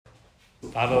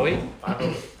5:08?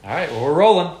 5:08. All right, well, we're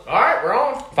rolling. All right, we're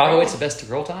on. 5:08's the best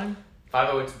girl time?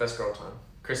 5:08's the best girl time.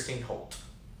 Christine Holt.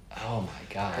 Oh,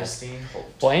 my God. Christine Holt.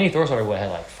 Well, Annie Thorswater had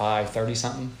like 5:30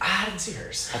 something. I didn't see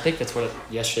hers. I think that's what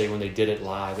yesterday when they did it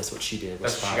live, that's what she did.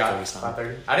 Was That's what she got. 5:30 something.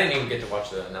 5:30. I didn't even get to watch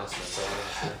the announcement. So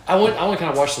I went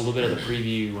kind of watched a little bit of the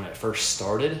preview when it first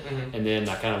started, Mhm. and then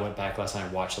I kind of went back last night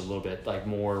and watched a little bit like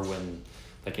more when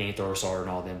like Annie Thorswater and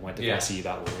all them went to kind of see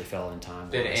about where they fell in time.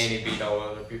 did Annie beat all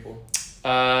other people?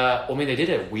 Well, I mean, they did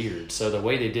it weird. So the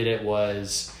way they did it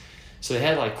was, so they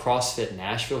had like CrossFit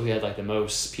Nashville, who had like the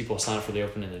most people sign up for the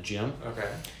Open in the gym. Okay.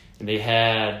 And they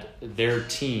had their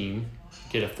team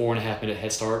get a 4.5 minute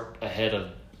head start ahead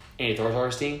of Annie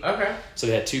Thorswater's team. Okay. So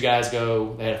they had two guys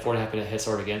go. They had a 4.5 minute head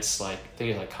start against like I think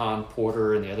it was like Con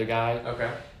Porter and the other guy. Okay.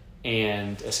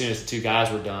 And as soon as the two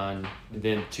guys were done,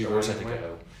 then two girls had to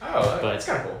go. Oh, But- that's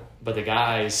kind of cool. But the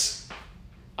guys,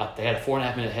 they had a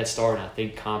 4.5 minute head start, and I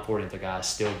think Con Porter and the guys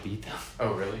still beat them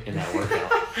Oh, really? in that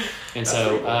workout. And That's so,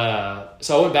 pretty cool.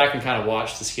 so I went back and kind of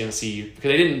watched this again to see because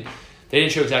they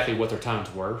didn't show exactly what their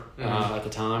times were at the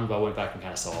time, but I went back and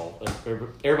kind of saw. Like,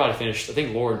 everybody finished. I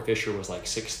think Lauren Fisher was like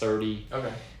 6:30,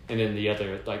 Okay. and then the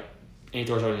other like Annie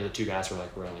Thorswater and the other two guys were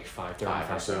like around like 5:30,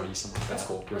 5 or so. 5:40, something like That's that.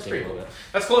 cool. Give or That's take pretty a little cool. bit.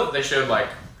 That's cool that they showed like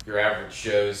your average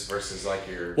shows versus like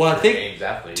your Well, I your think games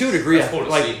athletes. to a degree, That's cool to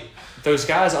like see. those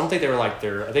guys, I don't think they were like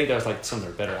I think that was like some of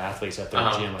their better athletes at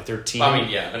their gym, like their team. I mean,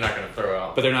 yeah, they're not going to throw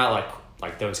out. But they're not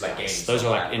like those Like guys. games Those are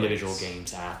like athletes. individual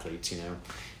games athletes, you know.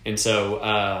 And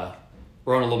so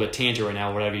we're on a little bit tangent right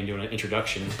now. We're not even doing an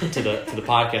introduction to the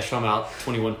podcast. We're talking about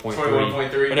 21.3.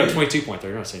 21.3. No, 22.3.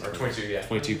 I'm not saying Or 22, yeah.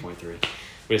 22.3.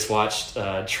 We just watched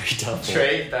Trey Duffel.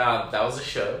 Trey, that was a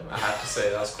show. I have to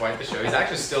say, that was quite the show. He's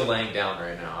actually still laying down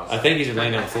right now. I think he's been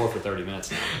laying on the floor for 30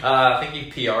 minutes now. I think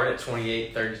he PR'd at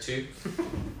 28:32.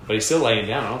 But he's still laying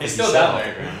down. I don't He's think still he's down off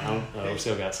there. the ground. I don't know. We've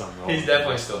still got something wrong. He's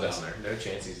definitely still down there. No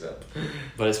chance he's up.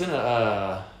 But it's been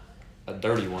a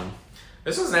dirty one.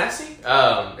 This was nasty.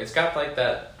 It's got like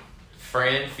that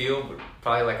Fran feel, but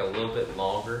probably like a little bit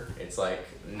longer. It's like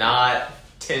not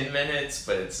 10 minutes,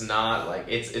 but it's not like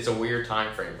it's a weird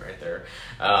time frame right there.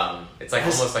 It's like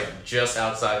almost like just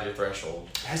outside your threshold.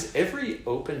 Has every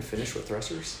Open finished with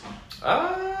thrusters?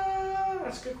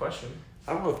 That's a good question.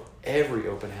 I don't know if every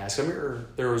Open has. I remember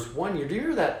there was one year. Do you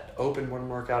remember that Open one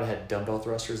workout had dumbbell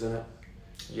thrusters in it?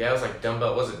 Yeah, it was like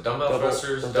dumbbell. Was it dumbbell Double-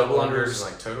 thrusters, double double unders. unders,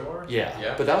 and like total bars? Yeah.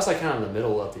 Yeah. But that was like kind of in the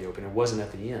middle of the Open. It wasn't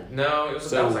at the end. No, it was.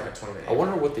 So, that was like a 20-minute. I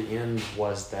wonder what the end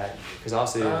was that year. Because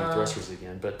obviously they didn't do thrusters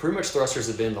again. But pretty much thrusters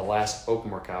have been the last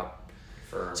Open workout.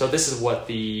 For So this is what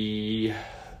the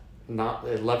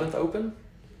 11th Open?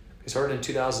 It started in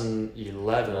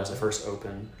 2011 was the first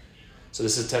Open. So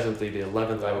this is technically the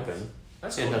 11th Open.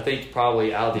 that's And cool. I think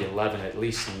probably out of the 11, at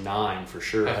least 9 for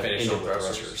sure Have have finished ended on with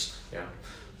thrusters. thrusters.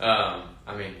 Yeah.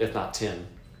 I mean, If not 10.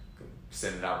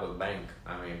 send it out with a bang.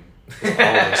 I mean, Always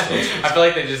thrusters. I feel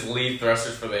like they just leave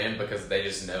thrusters for the end because they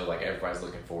just know like everybody's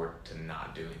looking forward to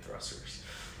not doing thrusters.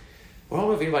 Well, I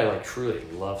don't know if anybody like truly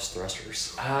loves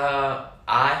thrusters. I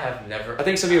have never. I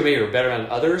think some people maybe are better than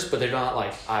others, but they're not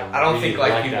like I don't really think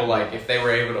like people that like movement. if they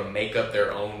were able to make up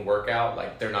their own workout,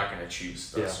 like they're not going to choose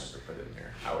thrusters to put in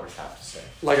there. I would have to say.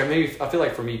 Like I feel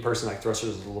like for me personally, like thrusters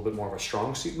is a little bit more of a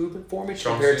strong suit movement for me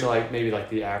Strong compared suit. to like maybe like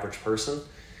the average person.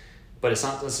 But it's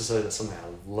not necessarily that something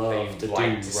I love They to do, like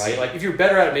right? to see. Like if you're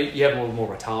better at it, maybe you have a little more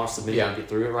of a tolerance to maybe Yeah. get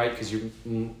through it, right? Because you're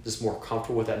just more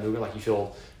comfortable with that movement. Like you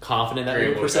feel confident in that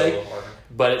You're movement per able to go a se. little harder.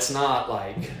 But it's not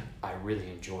like I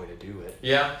really enjoy to do it.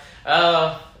 Yeah.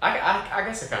 I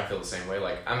guess I kind of feel the same way.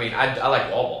 Like, I mean, I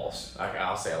like wall balls.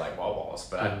 I'll say I like wall balls,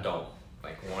 but I don't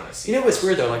like want to see. You know what's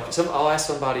weird though? Like I'll ask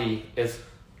somebody if,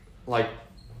 like,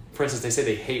 for instance, they say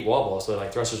they hate wall balls, so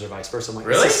like thrusters or vice versa. I'm like,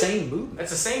 Really? it's the same movement.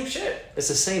 It's the same shit. It's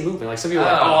the same movement. Like some people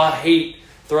are like, oh, I hate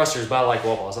thrusters, but I like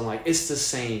wall balls. I'm like, it's the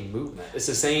same movement. It's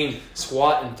the same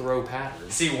squat and throw pattern.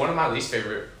 See, one of my least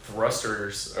favorite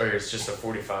thrusters is just a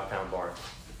 45-pound bar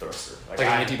thruster. Like an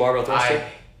anti-barbell thruster? I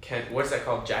can. What's that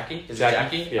called? Jackie? Is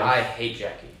Jackie, it Jackie? yeah. I hate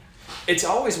Jackie. It's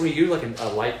always when you do like a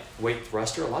lightweight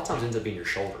thruster, a lot of times it ends up being your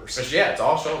shoulders. But yeah, it's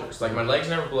all shoulders. Like my legs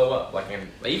never blow up. Like and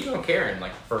even on Karen,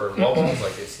 like for wall balls,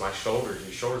 like it's my shoulders.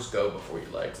 Your shoulders go before your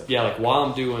legs. Yeah, like while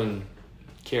I'm doing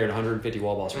carrying 150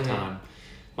 wall balls per time,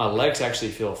 my legs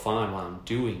actually feel fine while I'm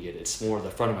doing it. It's more the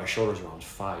front of my shoulders are on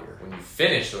fire. When you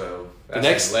finish though, The that's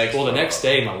next, when your legs well, the blow next up.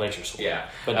 day my legs are sore. Yeah.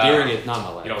 But during it, not my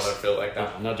legs. You don't ever feel like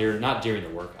that. Not during the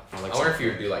workout. My legs I wonder are if you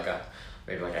would do like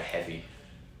maybe like a heavy.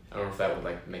 I don't know if that would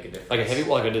like make a difference. like a heavy,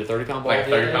 like I did a 30-pound ball. like a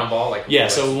the other day. 30-pound ball. Like Yeah,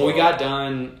 like so when we slow. got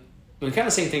done, I mean, kind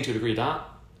of same thing to a degree.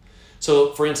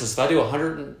 So, for instance, if I do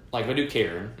 100, like if I do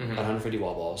Karen at 150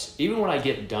 wall balls, even when I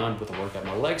get done with the workout,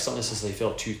 my legs don't necessarily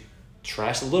feel too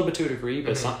trash a little bit to a degree,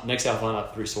 but it's not next out flying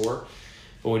out 3 sore.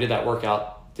 But we did that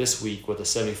workout this week with the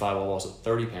 75 wall balls at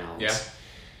 30 pounds. Yeah.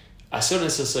 I still didn't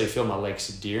necessarily feel my legs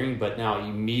searing, but now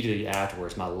immediately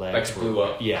afterwards, my legs blew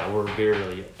up. Yeah, were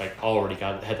barely already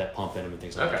had that pump in them and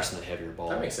things like that, just in that heavier ball.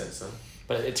 That makes sense then.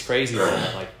 But it's crazy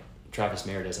that like Travis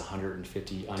Merritt has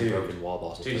 150 unbroken wall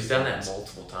balls. Dude, he's done that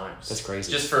multiple times. That's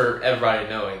crazy. Just for everybody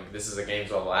knowing, this is a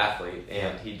games level athlete,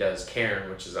 and he does Cairn,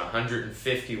 which is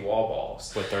 150 wall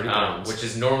balls. With 30 pounds. Which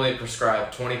is normally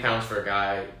prescribed 20 pounds for a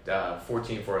guy,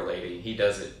 14 for a lady. He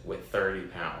does it with 30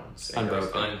 pounds.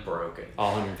 Unbroken.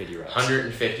 All 150 reps.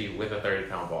 150 with a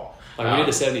 30-pound ball. Like we did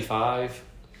the 75.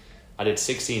 I did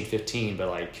 60 and 15, but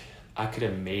like I could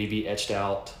have maybe etched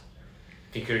out.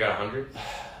 He could have got 100?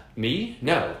 Me?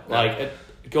 No. Like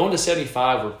going to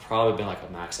 75 would probably been like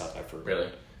a max out effort. Really?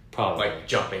 Probably. Like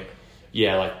jumping.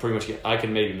 Yeah, like pretty much. I could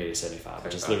maybe made it 75,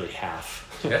 which is literally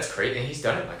half. That's crazy, and he's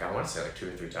done it like I want to say like 2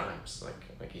 or 3 times.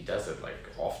 Like he does it like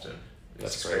often.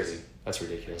 That's crazy. That's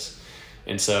ridiculous.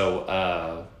 And so,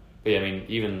 but yeah, I mean,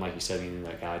 even like you said,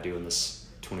 that guy doing this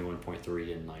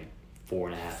 21.3 in like 4.5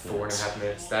 minutes. 4.5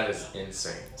 minutes. That is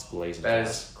insane. It's blazing. That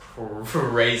is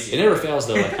crazy. It never fails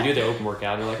though. Like you do the open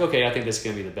workout, and you're like, okay, I think this is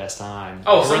gonna be the best time.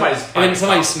 Oh, and then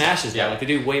somebody smashes that. Like they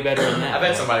do way better than that. I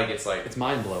bet somebody gets like it's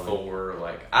mind blowing. 4.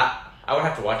 Like I would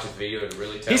have to watch his video to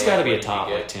really tell. He's got to be a top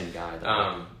like 10 guy.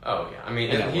 Though. Oh yeah, I mean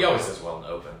he always does well in the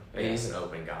open. He's an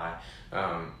open guy.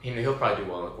 He'll probably do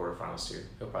well in the quarterfinals too.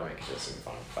 He'll probably make it to the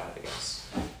semifinal if I had to guess.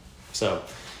 So,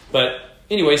 but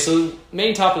anyway, so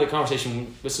main topic of the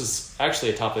conversation. This is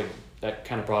actually a topic that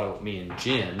kind of brought up me and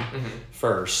Jen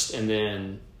first, and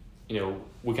then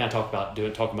we kind of talking about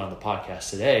it on the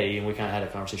podcast today, and we kind of had a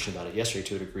conversation about it yesterday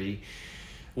to a degree.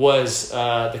 Was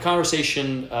the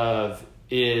conversation of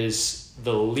is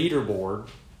the leaderboard,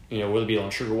 whether it be on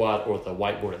SugarWatt or the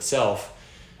whiteboard itself,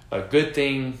 a good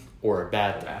thing or a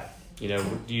bad thing?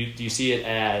 Do you see it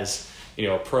as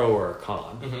a pro or a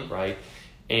con, right?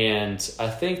 And I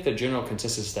think the general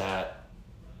consensus that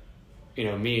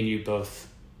me and you both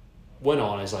went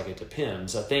on is like it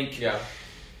depends. I think it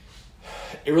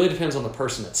really depends on the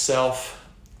person itself.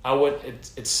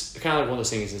 It's kind of like one of those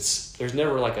things. There's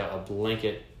never like a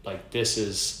blanket like this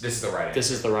is the right answer. This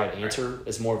is the right answer. Right.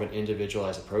 It's more of an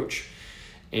individualized approach,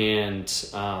 and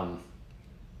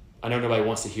I know nobody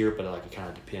wants to hear it, but like it kind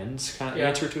of depends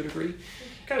answer to a degree.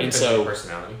 Kind of depends on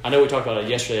personality. I know we talked about it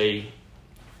yesterday.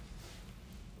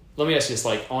 Let me ask you this: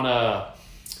 like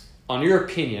on your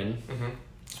opinion.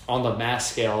 On the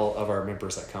mass scale of our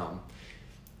members that come,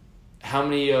 how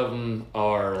many of them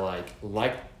are like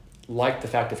the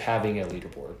fact of having a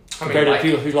leaderboard compared to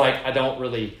people who I don't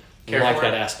really like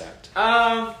that aspect? If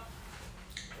I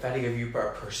had to give you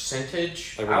a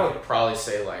percentage, I would probably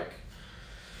say I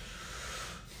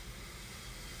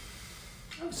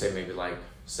would say maybe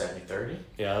 70-30.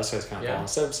 Yeah, that's kind of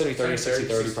fun. 70-30,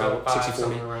 60-30, probably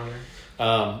 60-40. Around there.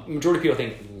 Majority of people, I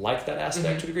think, like that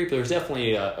aspect to a degree, but there's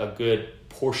definitely a good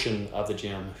portion of the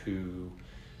gym who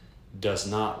does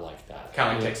not like that.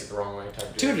 Kind of takes it the wrong way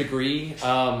type to a degree.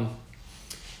 And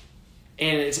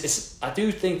it's I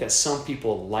do think that some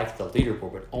people like the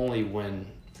leaderboard, but only when,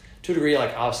 to a degree,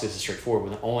 obviously it's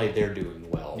straightforward, when only they're doing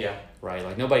well. Yeah. Right?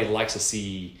 Like nobody likes to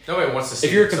see. Nobody wants to see.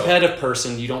 If you're a competitive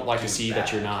person, you don't like to see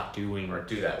that you're not doing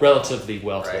relatively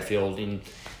well to the field. And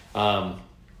like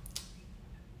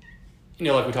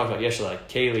we talked about yesterday,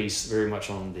 Kaylee's very much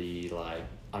on the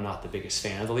I'm not the biggest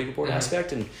fan of the leaderboard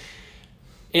aspect, and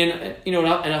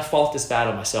I fought this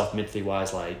battle myself mentally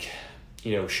wise.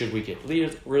 Should we get rid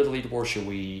of the leaderboard? Should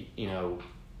we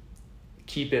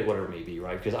keep it? Whatever it may be,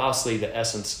 right? Because obviously the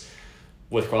essence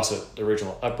with CrossFit the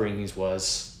original upbringings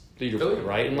was leaderboard,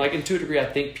 right? And to a degree, I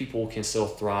think people can still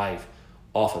thrive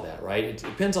off of that, right? It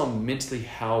depends on mentally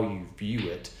how you view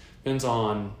it. Depends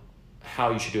on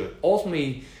how you should do it.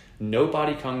 Ultimately,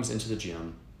 nobody comes into the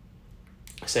gym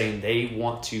saying they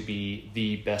want to be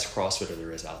the best CrossFitter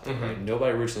there is out there. Right?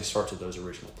 Nobody originally starts with those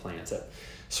original plans. That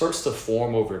starts to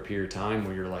form over a period of time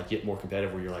where you're get more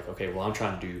competitive, where you're okay, well, I'm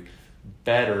trying to do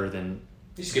better than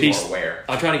you just get more aware.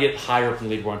 I'm trying to get higher up in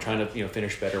the leaderboard. I'm trying to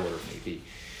finish better, whatever it may be.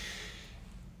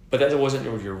 But that wasn't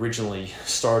what your originally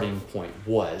starting point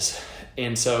was.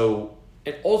 And so,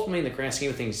 and ultimately, in the grand scheme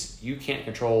of things, you can't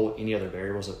control any other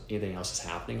variables of anything else that's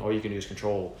happening. All you can do is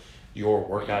control your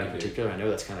workout in particular. I know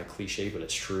that's kind of cliche, but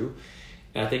it's true.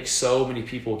 And I think so many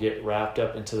people get wrapped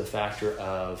up into the factor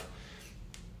of,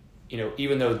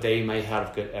 even though they may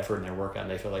have good effort in their workout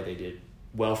and they feel like they did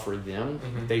well for them,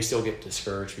 they still get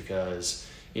discouraged because,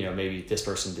 maybe this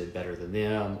person did better than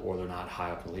them, or they're not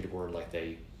high up on the leaderboard like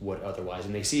they would otherwise.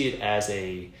 And they see it as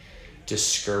a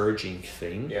discouraging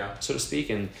thing, so to speak.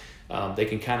 And they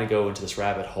can kind of go into this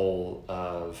rabbit hole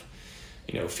of,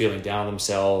 feeling down on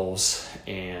themselves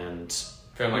and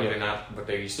feeling like they're not what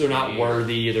they used to be. They're not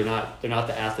worthy. They're not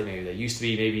the athlete maybe they used to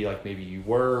be. Maybe you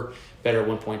were better at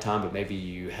one point in time, but maybe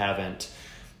you haven't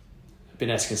been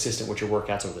as consistent with your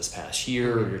workouts over this past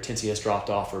year, or your intensity has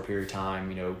dropped off for a period of time,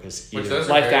 because either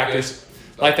life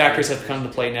factors have come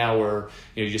into play now where,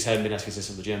 you just haven't been as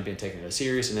consistent with the gym, being taken as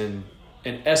serious, and then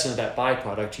in essence of that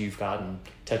byproduct, you've gotten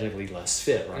technically less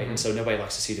fit, right? And so nobody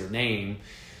likes to see their name,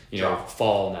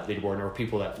 fall in that leaderboard, or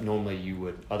people that normally you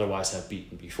would otherwise have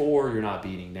beaten before, you're not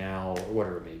beating now, or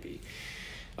whatever it may be.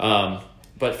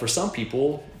 But for some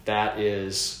people, that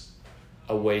is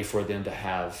a way for them to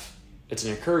have, it's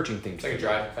an encouraging thing. It's like a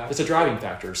driving factor. It's a driving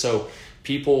factor. So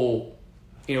people,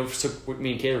 so what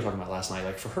me and Kayla were talking about last night,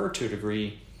 like for her to a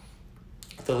degree,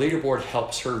 the leaderboard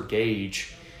helps her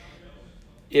gauge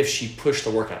if she pushed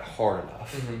the workout hard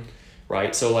enough,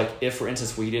 right? So like if, for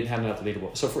instance, we didn't have enough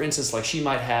leaderboard. So for instance, like she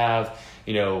might have,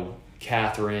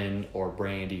 Catherine or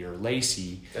Brandy or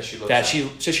Lacey she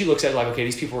looks at like, okay,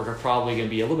 these people are probably going to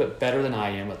be a little bit better than I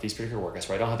am at these particular workouts,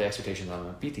 right? I don't have the expectations that I'm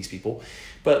going to beat these people,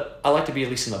 but I like to be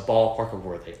at least in the ballpark of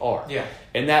where they are. Yeah.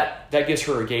 And that gives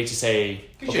her a gauge to say,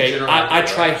 okay, I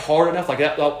tried hard enough, like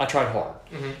that. I tried hard,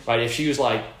 right? If she was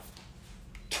like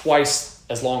twice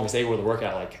as long as they were the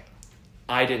workout, like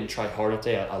I didn't try hard enough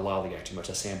today. I lollygagged too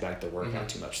much. I sandbagged the workout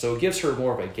too much. So it gives her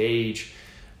more of a gauge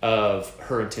of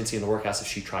her intensity in the workouts if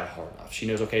she tried hard enough. She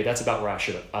knows, okay, that's about where I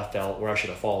should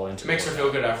have fallen into. It makes her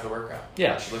feel good after the workout.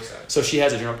 Yeah. She looks at it. So she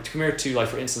has a general, compared to, like,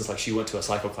 for instance, like she went to a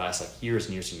cycle class like years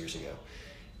and years and years ago.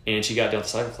 And she got done with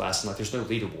the cycle class and like there's no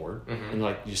leaderboard. And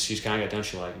like she's kind of got done,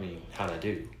 she's like, how'd I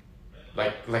do?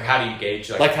 Like how do you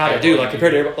gauge? Like how to do? Like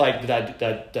compared to everybody, like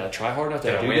did I try hard enough?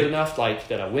 Did I do good enough? Like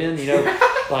did I win?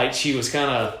 Like she was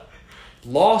kind of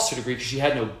lost to a degree because she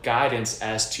had no guidance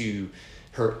as to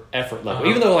her effort level.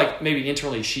 Even though like maybe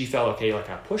internally she felt okay, like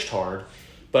I pushed hard,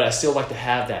 but I still like to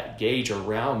have that gauge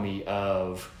around me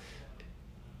of,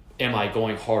 am I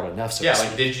going hard enough? So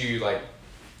like did you like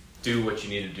do what you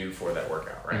need to do for that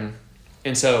workout, right?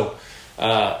 And so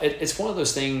it's one of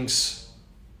those things,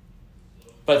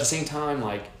 but at the same time,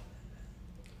 like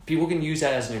people can use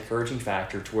that as an encouraging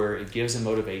factor to where it gives them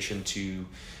motivation to,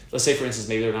 let's say for instance,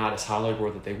 maybe they're not as high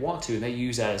level that they want to, and they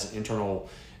use that as an internal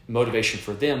motivation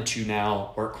for them to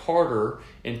now work harder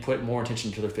and put more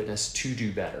attention to their fitness to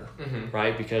do better,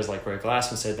 right? Because like Greg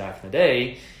Glassman said back in the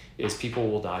day, is people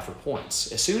will die for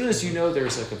points. As soon as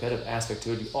there's a competitive aspect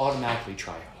to it, you automatically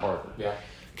try harder. Yeah.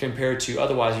 Compared to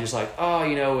otherwise, you're just like,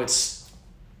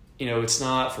 it's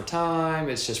not for time,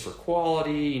 it's just for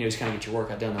quality. Just kind of get your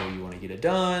workout done the way you want to get it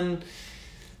done.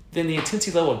 Then the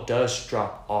intensity level does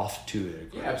drop off to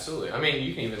it. Yeah, absolutely. I mean,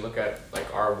 you can even look at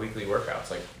like our weekly workouts,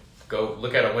 like go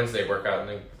look at a Wednesday workout and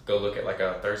then go look at like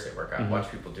a Thursday workout. Watch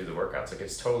people do the workouts. Like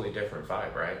it's totally different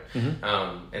vibe, right?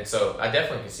 And so I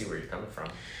definitely can see where you're coming from.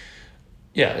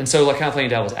 Yeah, and so like kind of playing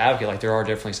devil's advocate, like there are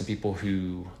definitely some people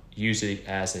who use it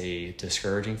as a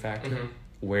discouraging factor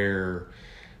where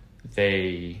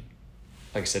they,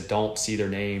 like I said, don't see their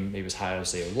name maybe as high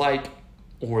as they would like,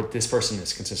 or this person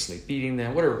is consistently beating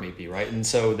them, whatever it may be, right? And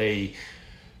so they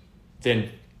then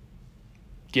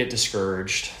get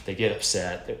discouraged, they get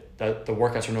upset, that the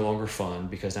workouts are no longer fun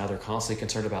because now they're constantly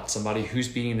concerned about somebody who's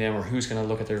beating them or who's going to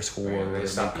look at their score, or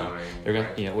they're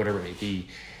going to, whatever it may be.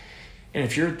 And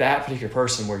if you're that particular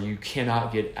person where you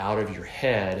cannot get out of your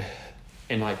head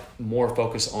and like more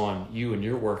focus on you and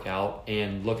your workout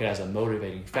and look at it as a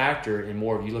motivating factor and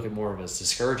more, you look at more of a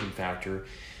discouraging factor,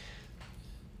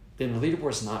 then the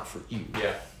leaderboard is not for you.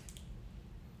 Yeah.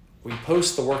 We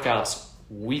post the workouts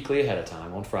weekly ahead of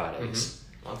time on Fridays.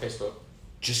 On Facebook.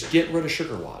 Just get rid of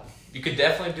SugarWOD. You could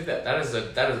definitely do that. That is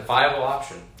a viable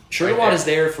option. SugarWOD is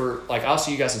there for, like,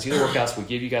 obviously you guys can see the workouts. We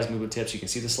give you guys movement tips. You can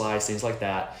see the slides, things like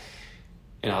that.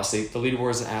 And obviously the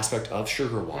leaderboard is an aspect of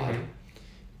SugarWOD.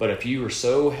 But if you are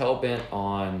so hell-bent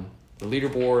on the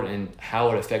leaderboard and how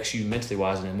it affects you mentally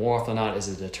wise, and more often than not is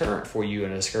a deterrent for you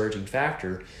and a discouraging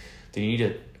factor, then you need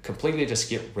to completely just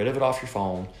get rid of it off your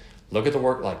phone. Look at the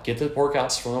work, like get the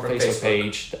workouts from our Facebook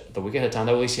page the week ahead of time.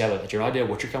 That at least you have a general idea of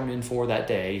what you're coming in for that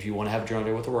day, if you want to have a general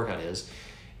idea what the workout is.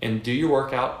 And do your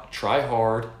workout, try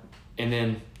hard, and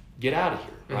then get out of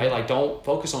here, right? Like don't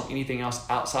focus on anything else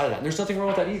outside of that. And there's nothing wrong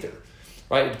with that either,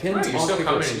 right? It depends on you're still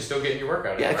coming in, you're still getting your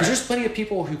workout in. Yeah, because there's plenty of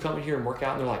people who come in here and work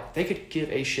out and they're like, they could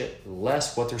give a shit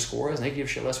less what their score is, and they give a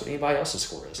shit less what anybody else's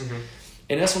score is.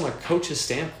 And that's from a coach's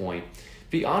standpoint.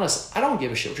 Be honest, I don't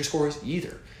give a shit what your score is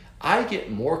either. I get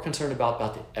more concerned about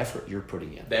the effort you're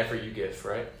putting in. The effort you give,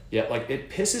 right? Yeah, like it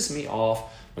pisses me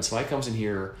off when somebody comes in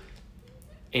here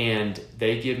and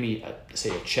they give me,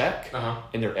 say, a check,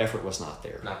 and their effort was not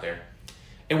there. Not there.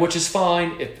 And which is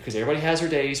fine because everybody has their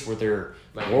days where they're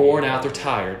more worn out, they're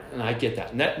tired, and I get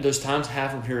that. And those times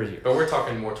have from here to here. But we're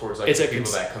talking more towards like the people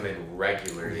that come in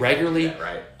regularly,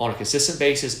 right? On a consistent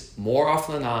basis. More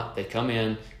often than not, they come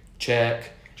in,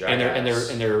 check, and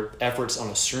their efforts on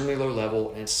a extremely low level,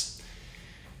 and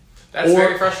that's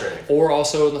very frustrating. Or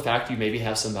also in the fact you maybe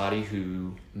have somebody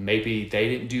who maybe they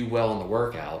didn't do well in the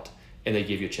workout, and they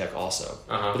give you a check also.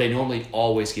 But they normally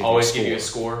always give you a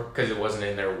score because it wasn't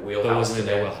in their wheelhouse. It wasn't in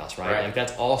their wheelhouse, right? Like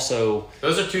that's also...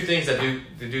 Those are two things that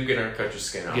do get under coach's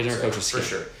skin. Get under coach's skin. For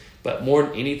sure. But more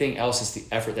than anything else is the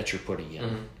effort that you're putting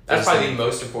in. That's probably the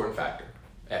most important factor.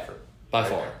 Effort. By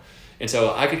far. There. And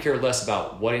so I could care less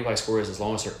about what anybody's score is as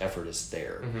long as their effort is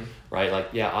there, right? Like,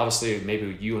 yeah, obviously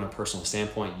maybe you on a personal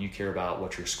standpoint, you care about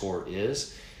what your score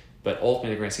is. But ultimately,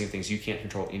 in the grand scheme of things, you can't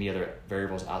control any other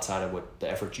variables outside of what the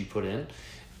effort you put in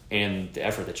and the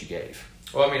effort that you gave.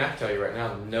 Well, I mean, I can tell you right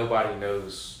now, nobody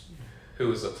knows who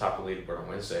was up top of the leaderboard on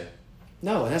Wednesday.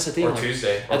 No, and that's the thing. Or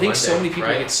Tuesday. Or I think Monday, so many people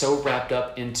right? get so wrapped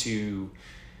up into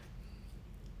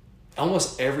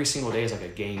almost every single day is like a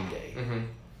game day,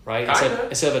 right?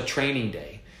 Instead of a training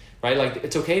day, right? Like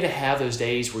it's okay to have those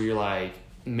days where you're like,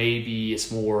 maybe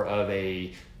it's more of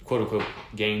a quote unquote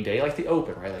game day, like the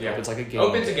Open, right? Like Open's like a game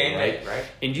Open's day, a game day, right?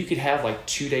 And you could have like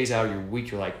 2 days out of your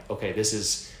week, you're like, okay, this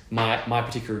is my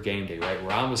particular game day, right?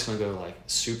 Where I'm just going to go like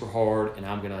super hard and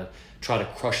I'm going to try to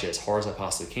crush it as hard as I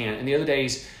possibly can. And the other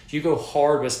days you go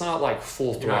hard, but it's not like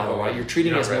full throttle, right? You're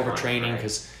treating it as more of a training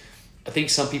because I think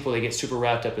some people, they get super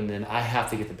wrapped up and then I have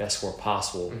to get the best score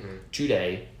possible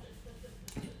today,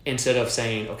 instead of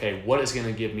saying, okay, what is going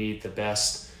to give me the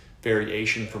best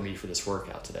variation for me for this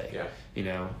workout today?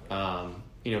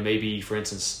 Maybe for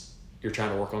instance, you're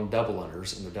trying to work on double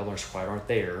unders and the double unders quite aren't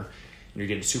there. And you're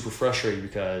getting super frustrated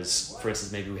because, for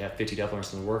instance, maybe we have 50 double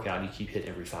unders in the workout and you keep hitting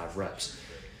every 5 reps.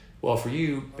 Well, for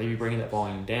you, maybe bringing that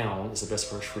volume down is the best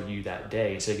approach for you that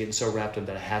day. Instead of getting so wrapped up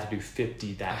that I have to do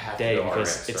 50 that day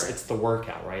because it's the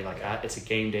workout, right? Like it's a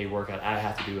game day workout. I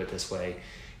have to do it this way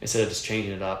instead of just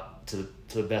changing it up to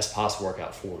the best possible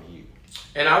workout for you.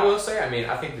 And I will say, I mean,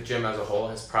 I think the gym as a whole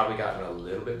has probably gotten a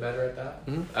little bit better at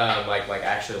that. Like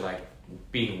actually like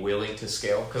being willing to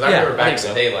scale. Because I remember back in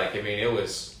the day, like, I mean, it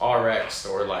was RX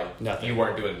or like nothing. You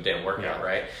weren't doing the damn workout,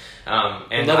 right?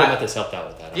 And the Level Method's helped out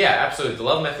with that. Yeah, absolutely. The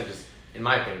Level Method is, in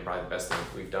my opinion, probably the best thing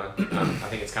we've done. I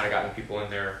think it's kind of gotten people in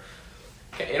there.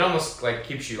 It almost like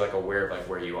keeps you like aware of like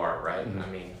where you are, right? I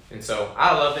mean, and so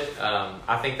I love it.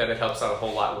 I think that it helps out a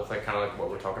whole lot with like kind of like what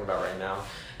we're talking about right now.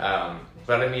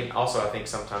 But I mean, also I think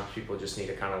sometimes people just need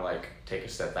to kind of like take a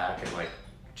step back and like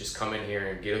just come in here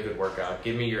and get a good workout.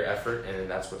 Give me your effort, and then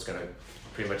that's what's going to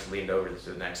pretty much lead over to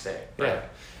the next day. Right? Yeah,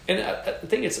 and I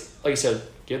think it's like you said,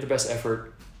 give the best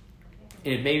effort.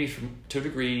 And it may be to a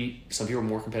degree, some people are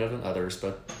more competitive than others,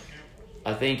 but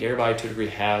I think everybody to a degree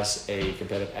has a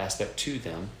competitive aspect to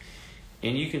them.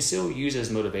 And you can still use it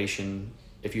as motivation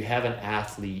if you have an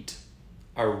athlete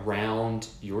around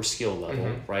your skill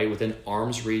level, right? Within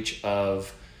arm's reach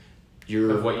of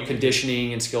your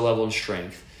conditioning and skill level and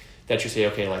strength, that you say,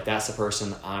 okay, like that's the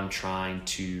person I'm trying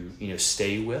to,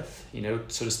 stay with,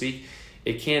 so to speak.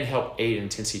 It can help aid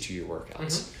intensity to your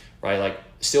workouts, right? Like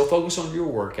still focus on your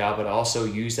workout, but also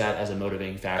use that as a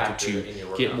motivating factor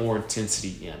to get more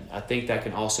intensity in. I think that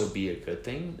can also be a good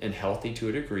thing and healthy to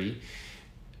a degree,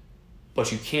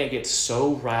 but you can't get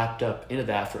so wrapped up into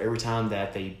that for every time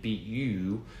that they beat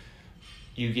you,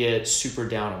 you get super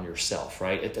down on yourself,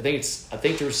 right? I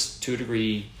think there's to a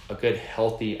degree a good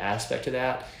healthy aspect to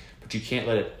that, but you can't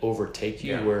let it overtake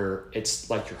you where it's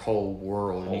like your whole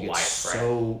world and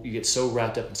you get so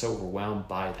wrapped up and so overwhelmed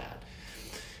by that.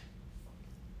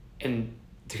 And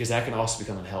because that can also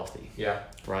become unhealthy. Yeah.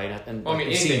 Right? And well, I mean,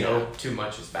 anything too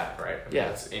much is bad, right? I mean,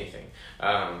 that's anything.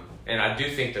 And I do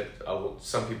think that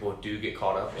some people do get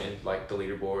caught up in like the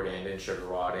leaderboard and in Sugar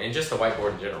Rod and just the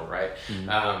whiteboard in general, right?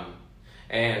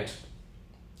 And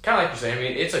kind of like you're saying, I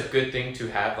mean, it's a good thing to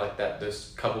have like that.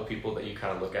 Those couple people that you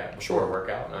kind of look at before a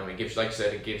workout. I mean, it gives you, like you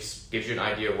said, it gives you an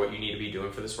idea of what you need to be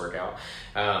doing for this workout.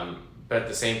 But at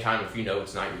the same time, if you know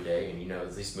it's not your day and you know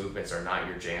these movements are not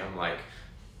your jam, like,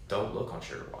 don't look on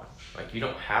Sugar Rod. Like, you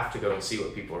don't have to go and see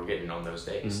what people are getting on those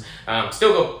days.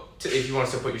 Still go if you want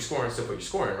to still put your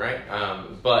score in, right?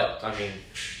 But I mean,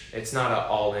 it's not an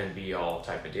all-in, be-all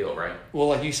type of deal, right? Well,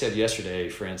 like you said yesterday,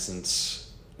 for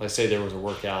instance, let's say there was a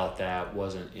workout that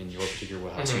wasn't in your particular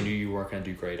wheelhouse. You knew you weren't going to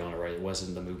do great on it, right? It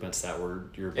wasn't the movements that were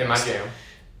your best. In my jam.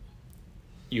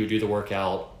 You would do the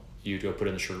workout you'd go put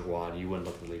in the sugar wad, you wouldn't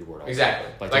look at the leaderboard.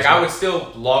 Exactly. Like I would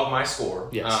still log my score.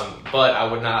 Yes. But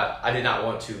I did not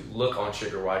want to look on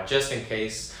sugar wad just in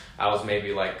case I was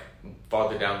maybe like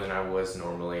farther down than I was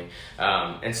normally.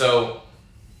 And so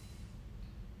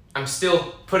I'm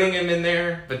still putting him in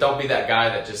there, but don't be that guy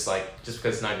that just because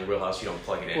it's not in your wheelhouse, you don't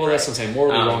plug it in. Well, that's what I'm saying.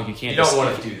 Morally wrong. You can't. You don't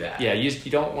want to do that. Yeah,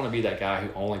 you don't want to be that guy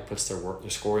who only puts their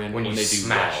score in when they do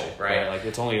smash it, right? Like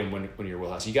it's only when you're your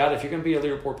wheelhouse. You got if you're going to be a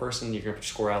leaderboard person, you're going to put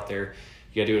your score out there.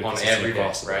 You got to do it on every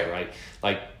day, right?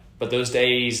 Like, but those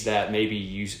days that maybe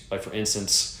you like, for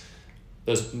instance,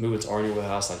 those movements are in your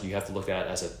wheelhouse. Like you have to look at it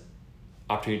as an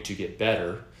opportunity to get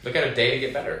better. Look at a day to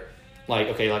get better. Like,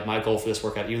 okay, like my goal for this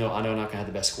workout, even though I know I'm not going to have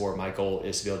the best score, my goal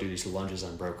is to be able to do these lunges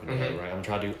unbroken, right? I'm going to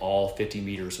try to do all 50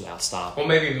 meters without stopping. Well,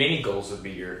 maybe mini goals would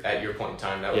be at your point in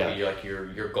time, that would be like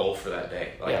your goal for that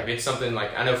day. Like if it's something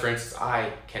like, I know for instance,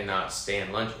 I cannot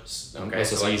stand lunges. Okay,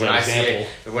 so like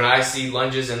when I see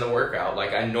lunges in the workout,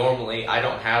 like I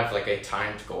don't have like a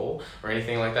timed goal or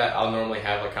anything like that. I'll normally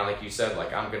have like kind of like you said,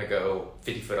 like I'm going to go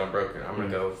 50 foot unbroken.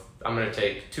 I'm going to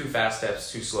take 2 fast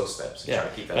steps, 2 slow steps, and try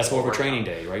to keep that. That's more of a training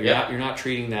day, right? You're not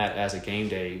treating that as a game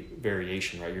day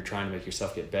variation, right? You're trying to make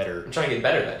yourself get better. I'm trying to get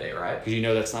better that day, right? Because you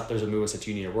know those are movements that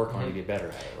you need to work on to get better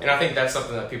at it, right? And I think that's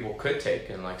something that people could take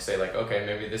and like say like, okay,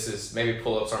 maybe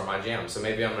pull-ups aren't my jam, so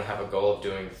maybe I'm going to have a goal of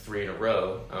doing 3 in a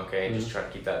row, okay, and just try to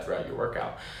keep that throughout your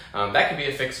workout. That could be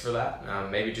a fix for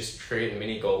that. Maybe just creating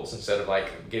mini goals instead of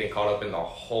like getting caught up in the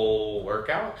whole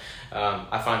workout.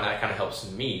 I find that kind of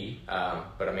helps me,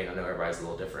 but I mean, I know everybody's a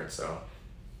little different, so.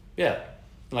 Yeah.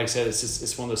 Like I said,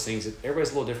 it's one of those things that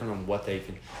everybody's a little different on what they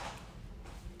can.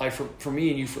 Like for me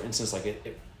and you, for instance, like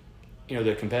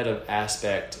the competitive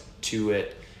aspect to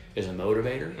it is a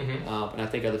motivator, and I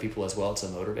think other people as well. It's a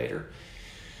motivator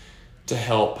to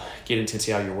help get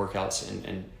intensity out of your workouts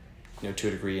and to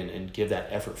a degree and give that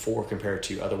effort forward compared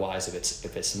to otherwise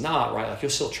if it's not right, like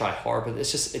you'll still try hard, but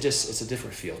it's a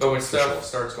different feel. But when stuff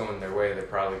starts going their way, they're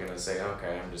probably going to say,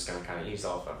 okay, I'm just going to kind of ease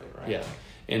off of it, right? Yeah,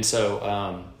 and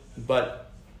so but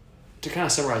to kind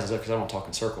of summarize this up, because I don't want to talk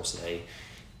in circles today,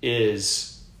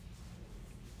 is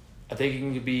I think it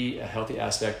can be a healthy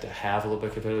aspect to have a little bit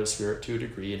of competitive spirit to a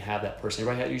degree and have that person.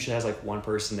 Everybody usually has like one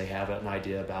person they have an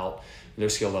idea about their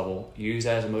skill level. Use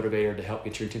that as a motivator to help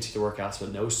get your intensity to workouts,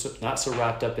 but not so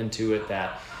wrapped up into it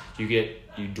that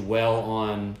you dwell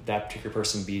on that particular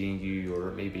person beating you, or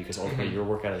maybe because ultimately your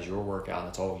workout is your workout and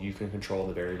that's all you can control,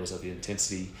 the variables of the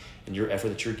intensity and your effort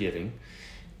that you're giving.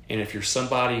 And if you're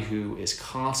somebody who is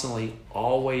constantly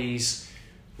always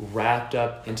wrapped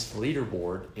up into the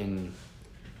leaderboard and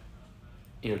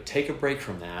take a break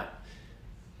from that,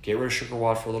 get rid of sugar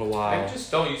wad for a little while. Maybe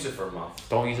just don't use it for a month.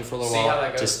 Don't use it for a little while. See how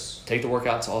that goes. Just take the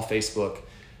workouts off Facebook,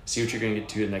 see what you're going to get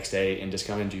to the next day, and just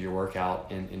come and do your workout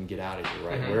and get out of here,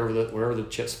 right? Wherever the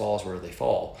chips falls, wherever they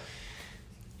fall.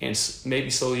 And maybe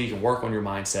slowly you can work on your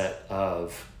mindset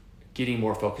of getting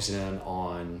more focused in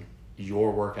on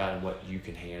your workout and what you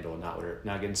can handle, and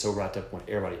not getting so wrapped up when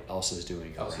everybody else is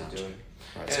doing.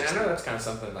 Right, and I know that's kind of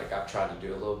something like I've tried to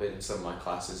do a little bit in some of my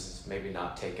classes, is maybe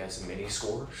not take as many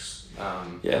scores.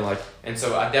 And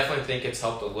so I definitely think it's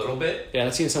helped a little bit. Yeah,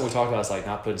 that's even something we talked about, is like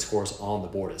not putting scores on the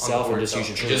board itself, and just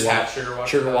using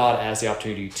sugar wad as the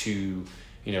opportunity to,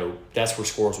 that's where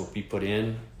scores will be put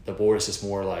in. The board is just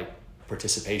more like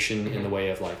participation in the way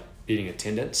of like beating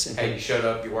attendance. And you showed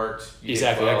up, you worked.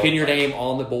 Exactly. Like putting your name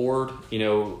on the board,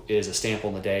 is a stamp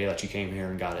on the day that you came here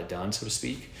and got it done, so to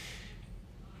speak.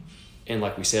 And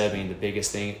like we said, I mean, the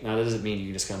biggest thing, now that doesn't mean you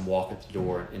can just kind of walk at the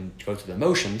door and go through the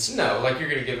motions. No, like you're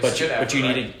going to give us shit after,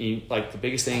 but you like the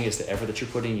biggest thing is the effort that you're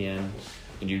putting in,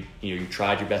 and you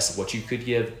tried your best of what you could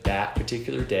give that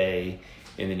particular day,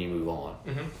 and then you move on,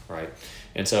 right?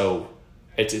 And so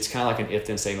it's kind of like an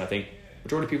if-then statement. I think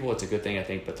majority of people, it's a good thing, I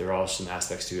think, but there are some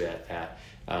aspects to it that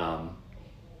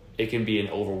it can be an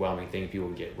overwhelming thing. People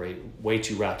can get way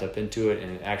too wrapped up into it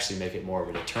and actually make it more of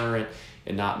a deterrent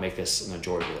and not make this an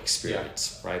enjoyable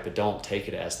experience, right? But don't take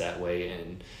it as that way,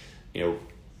 and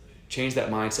change that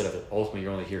mindset of it. Ultimately,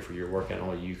 you're only here for your workout, and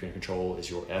all you can control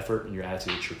is your effort and your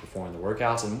attitude that you're performing the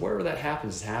workouts, and wherever that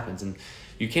happens, it happens. And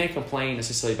you can't complain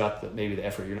necessarily about maybe the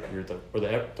effort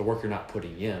the work you're not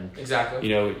putting in. Exactly.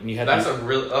 You have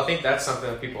I think that's something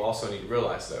that people also need to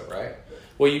realize, though, right?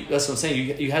 Well, that's what I'm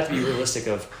saying. You have to be realistic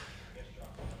of,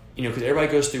 because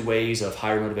everybody goes through waves of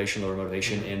higher motivation, lower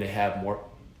motivation, and they have more.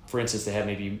 For instance, they have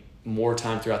maybe more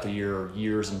time throughout the year, or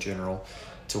years in general,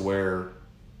 to where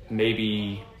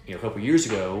maybe a couple of years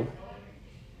ago,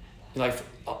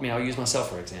 I'll use myself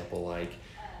for example. Like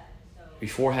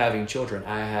before having children,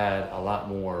 I had a lot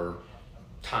more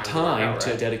time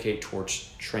to dedicate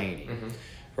towards training,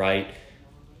 right?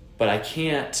 But I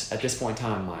can't, at this point in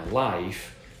time in my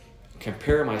life,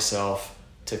 compare myself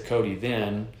to Cody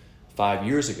then 5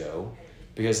 years ago,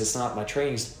 because it's not, my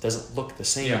training doesn't look the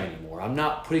same anymore. I'm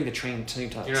not putting the same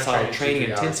style of training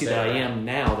intensity that I am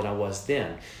now than I was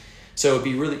then. So it'd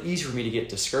be really easy for me to get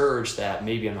discouraged that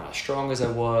maybe I'm not as strong as I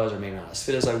was, or maybe not as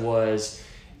fit as I was,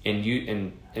 and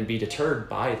be deterred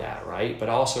by that, right? But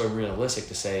also I'm realistic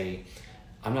to say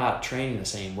I'm not training the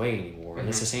same way anymore. And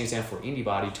it's the same example for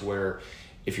anybody, to where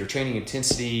if you're training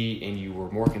intensity and you were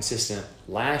more consistent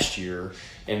last year,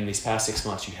 and in these past 6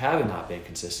 months you have not been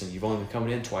consistent, you've only been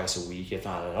coming in twice a week, if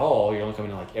not at all, you're only coming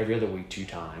in like every other week 2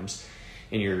 times,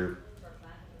 and your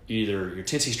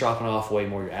intensity's dropping off way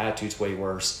more, your attitude's way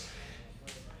worse,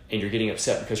 and you're getting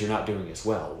upset because you're not doing as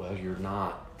well. Well, you're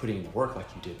not putting in the work like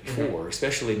you did before,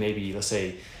 especially maybe, let's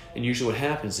say, and usually what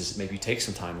happens is maybe you take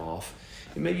some time off,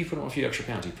 and maybe you put on a few extra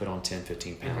pounds. You put on 10,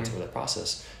 15 pounds over that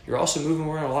process. You're also moving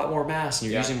around a lot more mass, and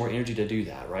you're using more energy to do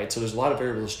that, right? So there's a lot of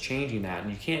variables changing that,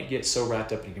 and you can't get so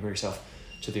wrapped up and compare yourself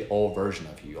to the old version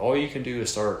of you. All you can do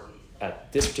is start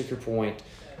at this particular point,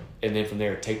 and then from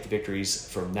there take the victories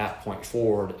from that point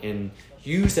forward, and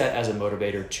use that as a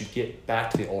motivator to get back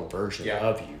to the old version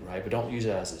of you, right? But don't use it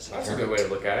as That's a good way to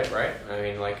look at it, right? I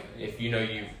mean, like, if you know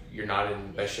you're not in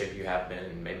the best shape you have been,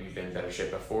 and maybe you've been in better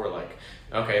shape before, like,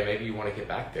 okay, maybe you want to get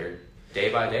back there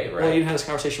day by day, right? Well, I even had this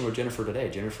conversation with Jennifer today.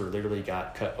 Jennifer literally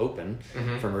got cut open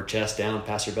from her chest down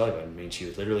past her belly button. I mean, she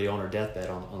was literally on her deathbed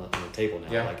on the table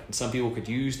now. Yeah. Like, some people could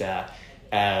use that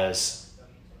as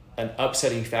an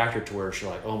upsetting factor, to where she's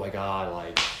like, oh my God,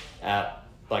 like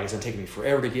it's gonna take me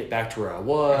forever to get back to where I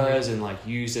was, and like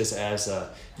use this as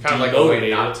a kind of like a way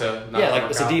not to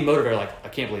it's a demotivator. Like, I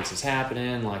can't believe this is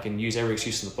happening. Like, and use every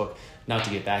excuse in the book not to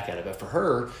get back at it. But for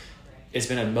her, it's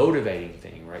been a motivating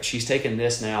thing, right? She's taken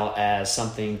this now as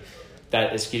something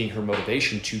that is getting her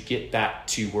motivation to get back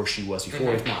to where she was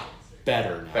before, if not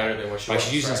better now. Better than what she was.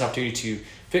 She's using this opportunity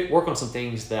to work on some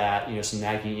things that, some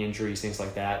nagging injuries, things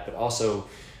like that, but also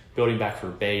building back her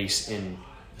base and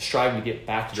striving to get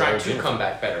back to trying to come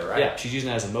back better, right? Yeah, she's using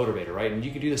that as a motivator, right? And you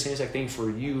can do the same exact thing for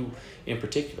you in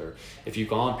particular. If you've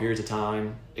gone periods of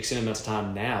time, extended amounts of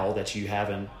time now that you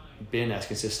haven't been as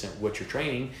consistent with your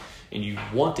training, and you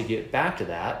want to get back to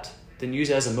that, then use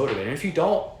it as a motivator. And if you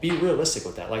don't, be realistic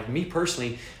with that. Like me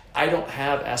personally, I don't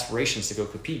have aspirations to go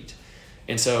compete.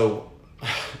 And so,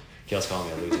 Kale's calling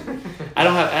me a loser. I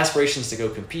don't have aspirations to go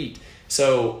compete.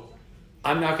 So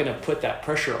I'm not going to put that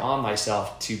pressure on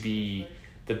myself to be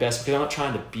the best, because I'm not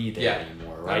trying to be there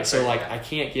anymore, right? So like, I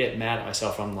can't get mad at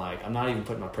myself. I'm not even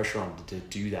putting my pressure on to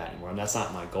do that anymore. And that's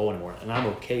not my goal anymore. And I'm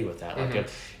okay with that. Like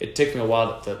it took me a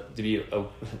while to be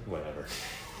whatever.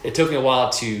 It took me a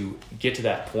while to get to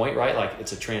that point, right? Like,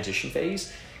 it's a transition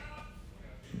phase,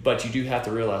 but you do have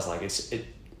to realize, like,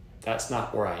 that's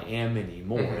not where I am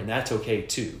anymore, and that's okay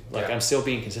too. Like, I'm still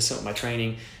being consistent with my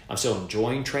training. I'm still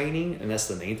enjoying training, and that's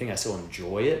the main thing. I still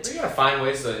enjoy it. You gotta find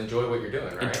ways to enjoy what you're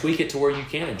doing, right? And tweak it to where you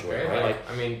can enjoy it, right?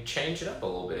 Like, I mean, change it up a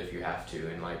little bit if you have to,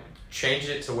 and like, change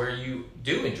it to where you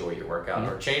do enjoy your workout,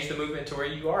 or change the movement to where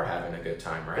you are having a good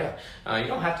time, right? You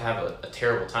don't have to have a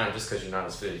terrible time just because you're not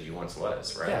as fit as you once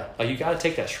was, right? Yeah, like, you got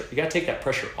to take that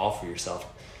pressure off of yourself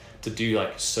to do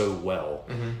like so well.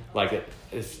 Like,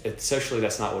 essentially,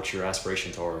 that's not what your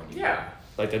aspirations are anymore. Yeah.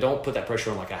 Like, they don't put that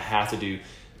pressure on, like, I have to do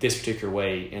this particular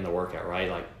way in the workout, right?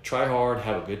 Like, try hard,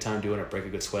 have a good time doing it, break a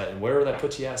good sweat, and wherever that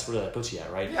puts you at, that puts you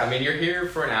at, right? Yeah, I mean, you're here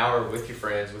for an hour with your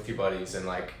friends, with your buddies, and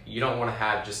like, you don't want to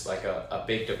have just like a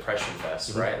big depression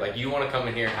fest, right? Like, you want to come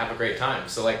in here and have a great time.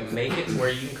 So like, make it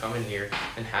where you can come in here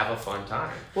and have a fun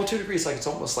time. Well, to a degree, it's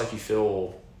almost like you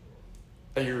feel,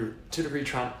 you're to a degree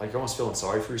trying, like, you're almost feeling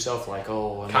sorry for yourself, like,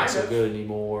 oh, I'm not so good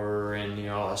anymore, and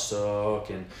I suck,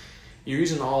 and you're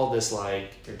using all this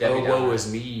like, oh, woe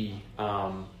is me,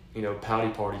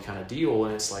 pouty party kind of deal,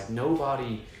 and it's like,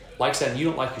 nobody likes that, and you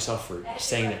don't like yourself for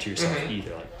saying that to yourself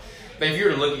either. Like, but if you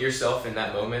were to look at yourself in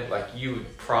that moment, like, you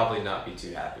would probably not be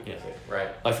too happy with it, right?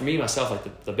 Like, for me, myself,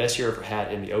 like, the best year I ever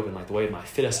had in the open, like, the way my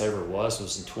fittest I ever was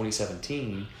in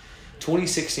 2017.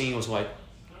 2016 was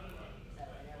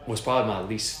probably my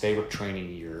least favorite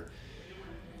training year.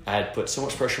 I had put so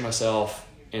much pressure on myself,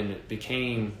 and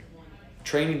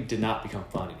training did not become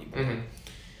fun anymore.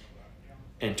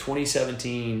 In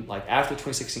 2017, like, after the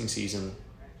 2016 season,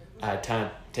 I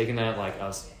had taken that, like, I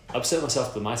was upset with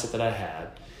myself with the mindset that I had.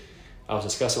 I was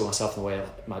disgusted with myself in the way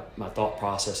my thought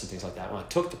process and things like that. When I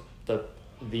took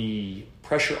the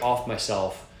pressure off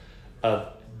myself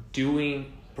of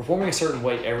performing a certain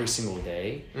way every single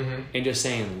day, and just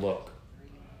saying, look,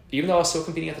 even though I was still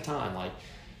competing at the time, like,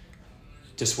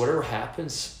 just whatever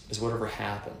happens is whatever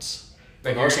happens.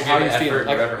 regardless of how you feel.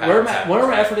 Like, whatever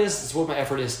my effort is what my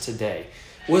effort is today.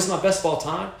 Was it my best of all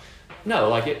time? No,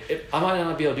 like I might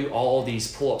not be able to do all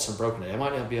these pull-ups on broken today. I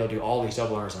might not be able to do all these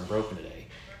double unders on broken today.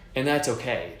 And that's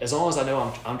okay. As long as I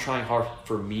know I'm trying hard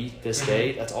for me this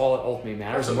day, that's all that ultimately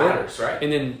matters. That's what matters, right?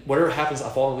 And then whatever happens, I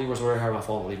fall in the leaderboards, whatever I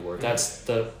fall in the leaderboard. That's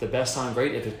the best time,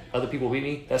 great. If other people beat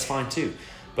me, that's fine too.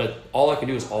 But all I can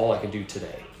do is all I can do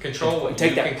today. Control what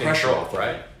take you that can pressure control, off,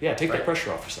 right? Yeah, take that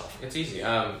pressure off yourself. It's easy.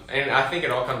 And I think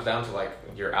it all comes down to like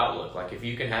your outlook. Like if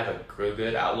you can have a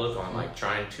good outlook on like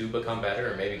trying to become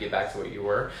better or maybe get back to what you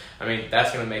were, I mean,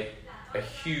 that's going to make a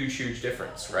huge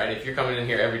difference, right? If you're coming in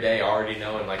here every day already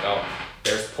knowing like, oh,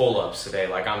 there's pull-ups today,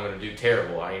 like I'm going to do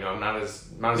terrible. I'm not as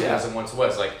good as it once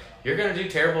was. Like you're going to do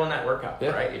terrible in that workout,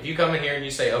 right? If you come in here and you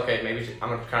say, okay, maybe I'm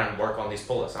going to try and work on these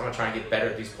pull-ups. I'm going to try and get better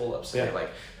at these pull-ups today. Like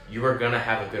you are going to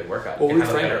have a good workout. You can have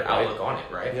a better outlook on it,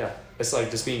 right? Yeah. It's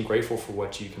like just being grateful for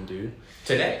what you can do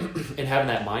today and having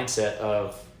that mindset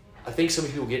of, I think so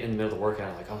many people get in the middle of the workout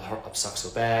and like, oh, I suck so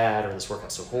bad, or this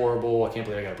workout's so horrible. I can't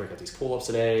believe I got to break out these pull-ups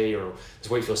today, or this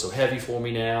weight feels so heavy for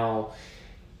me now.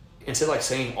 Instead of like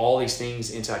saying all these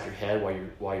things inside your head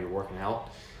while you're working out,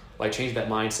 like change that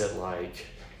mindset.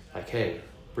 Like, hey,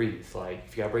 breathe. Like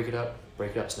if you got to break it up.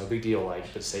 It's no big deal.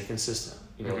 Like, but stay consistent.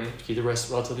 Keep the rest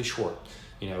relatively short.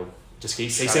 Just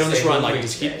stay on this run. Like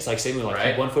just keep. It's like stay like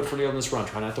keep 1 foot for the on this run.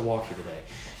 Try not to walk here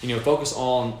today. Focus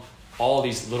on all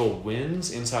these little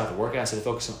wins inside the workout instead of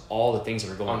focusing on all the things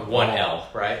that are going on wrong.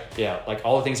 1L, right? Yeah, like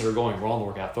all the things that are going wrong in the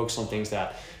workout. Focus on things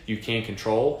that you can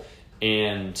control,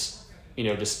 and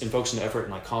just focus on the effort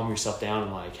and like calm yourself down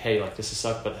and like, hey, like this is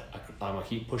suck, but I'm gonna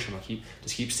keep pushing.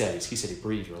 Keep steady.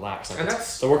 Breathe, relax. Like, and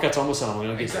that's the workout's almost done. I'm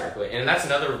gonna get exactly. And that's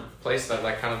another place that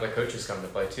like kind of the coaches come to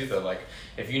play too. Though, like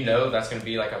if you know that's gonna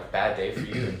be like a bad day for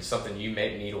you and something you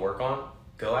may need to work on,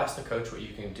 go ask the coach what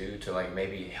you can do to like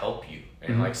maybe help you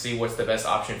and like see what's the best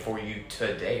option for you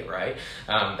today, right?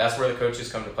 That's where the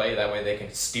coaches come to play. That way they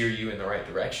can steer you in the right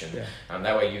direction. Yeah.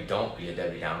 That way you don't be a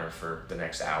Debbie Downer for the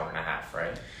next hour and a half,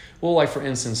 right? Well, like for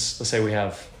instance, let's say we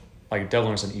have like double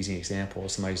unders, an easy example.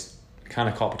 Somebody's kind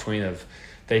of caught between of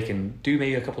they can do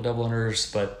maybe a couple double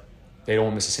unders, but they don't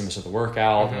want to miss a single of the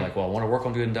workout. They're like, well, I want to work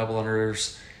on doing double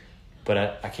unders,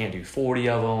 but I can't do 40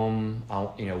 of them.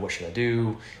 What should I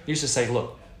do? You just say,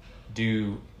 look,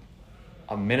 do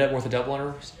a minute worth of double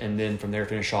unders, and then from there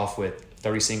finish off with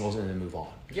 30 singles and then move on.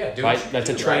 Yeah, do right. That's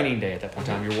a training day at that point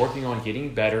in time. You're working on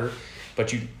getting better,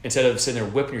 but you instead of sitting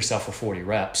there whipping yourself for 40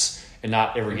 reps and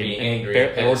not ever getting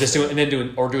angry, or just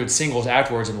doing singles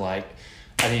afterwards and like,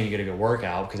 I didn't even get a good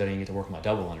workout because I didn't get to work on my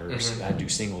double unders. I had to do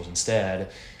singles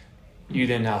instead. You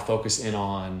then now focus in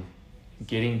on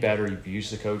getting better. You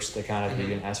use the coach to kind of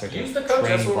be an aspect use of the coach.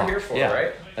 That's what block. We're here for,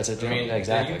 right? That's it.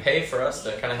 Exactly. You pay for us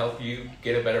to kind of help you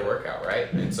get a better workout,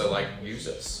 right? And so like use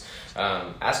us.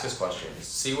 Ask us questions.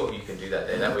 See what you can do that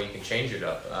day. That way you can change it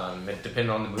up, depending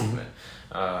on the movement.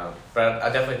 But I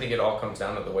definitely think it all comes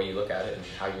down to the way you look at it and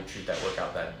how you treat that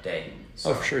workout that day.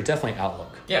 So, for sure. Definitely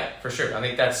outlook. Yeah, for sure. I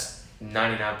think that's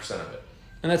 99% of it.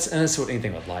 And that's what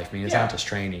anything with life. I mean, it's not just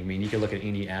training. I mean, you can look at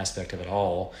any aspect of it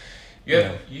all.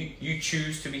 You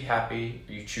choose to be happy.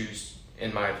 You choose,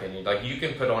 in my opinion, like you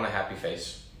can put on a happy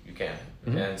face. You can.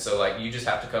 And so like you just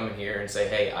have to come in here and say,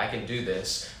 hey, I can do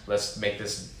this. Let's make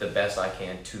this the best I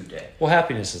can today. Well,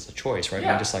 happiness is a choice, right? Yeah.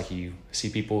 I mean, just like you see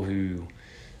people who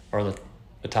are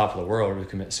the top of the world who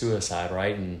commit suicide,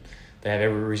 right? And they have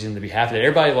every reason to be happy.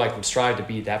 Everybody like would strive to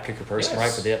be that particular person,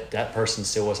 right? But that person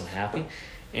still wasn't happy.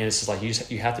 And it's just like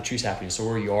you have to choose happiness. So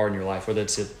where you are in your life, whether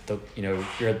it's at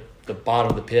you're at the bottom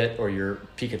of the pit or you're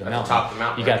peak of the mountain, top of the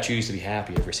mountain, you got to choose to be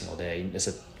happy every single day. And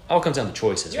it all comes down to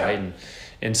choices, right?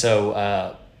 And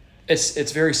so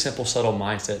it's very simple, subtle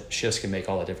mindset shifts can make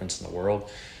all the difference in the world.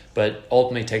 But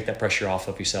ultimately, take that pressure off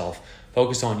of yourself.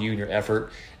 Focus on you and your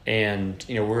effort, and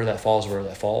where that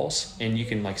falls. And you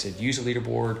can, like I said, use a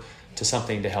leaderboard to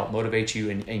something to help motivate you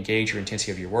and engage your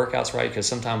intensity of your workouts, right? Because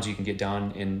sometimes you can get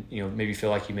done and maybe feel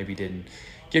like you maybe didn't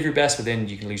give your best, but then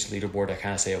you can use the leaderboard to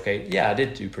kind of say, okay, yeah, I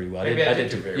did do pretty well. I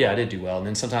did do well. And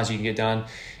then sometimes you can get done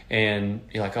and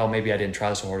you're like, oh, maybe I didn't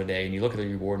try so hard today. And you look at the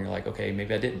leaderboard and you're like, okay,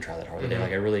 maybe I didn't try that hard today.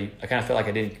 Like I kind of felt like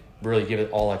I didn't really give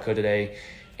it all I could today.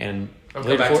 And the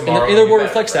leaderboard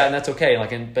reflects that, and that's okay.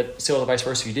 But still, vice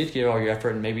versa, if you did give all your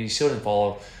effort and maybe you still didn't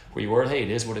follow where you were, hey,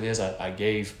 it is what it is. I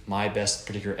gave my best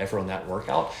particular effort on that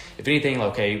workout. If anything,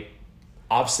 okay,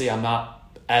 obviously I'm not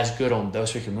as good on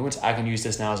those particular movements. I can use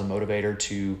this now as a motivator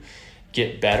to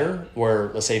get better,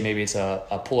 where let's say maybe it's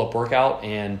a pull-up workout,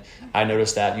 and I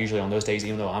notice that usually on those days,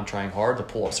 even though I'm trying hard, the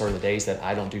pull-ups are the days that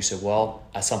I don't do so well.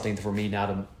 That's something for me now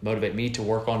to motivate me to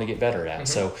work on to get better at.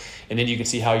 So, and then you can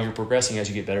see how you're progressing as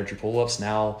you get better at your pull-ups.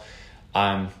 Now,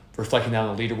 I'm reflecting that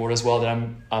on the leaderboard as well, that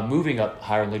I'm moving up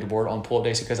higher on the leaderboard on pull-up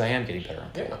days because I am getting better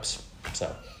on pull-ups.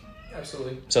 So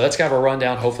Absolutely. So that's kind of a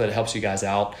rundown. Hopefully that helps you guys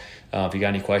out. If you got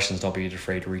any questions, don't be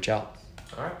afraid to reach out.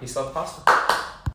 All right. Peace, love, pasta.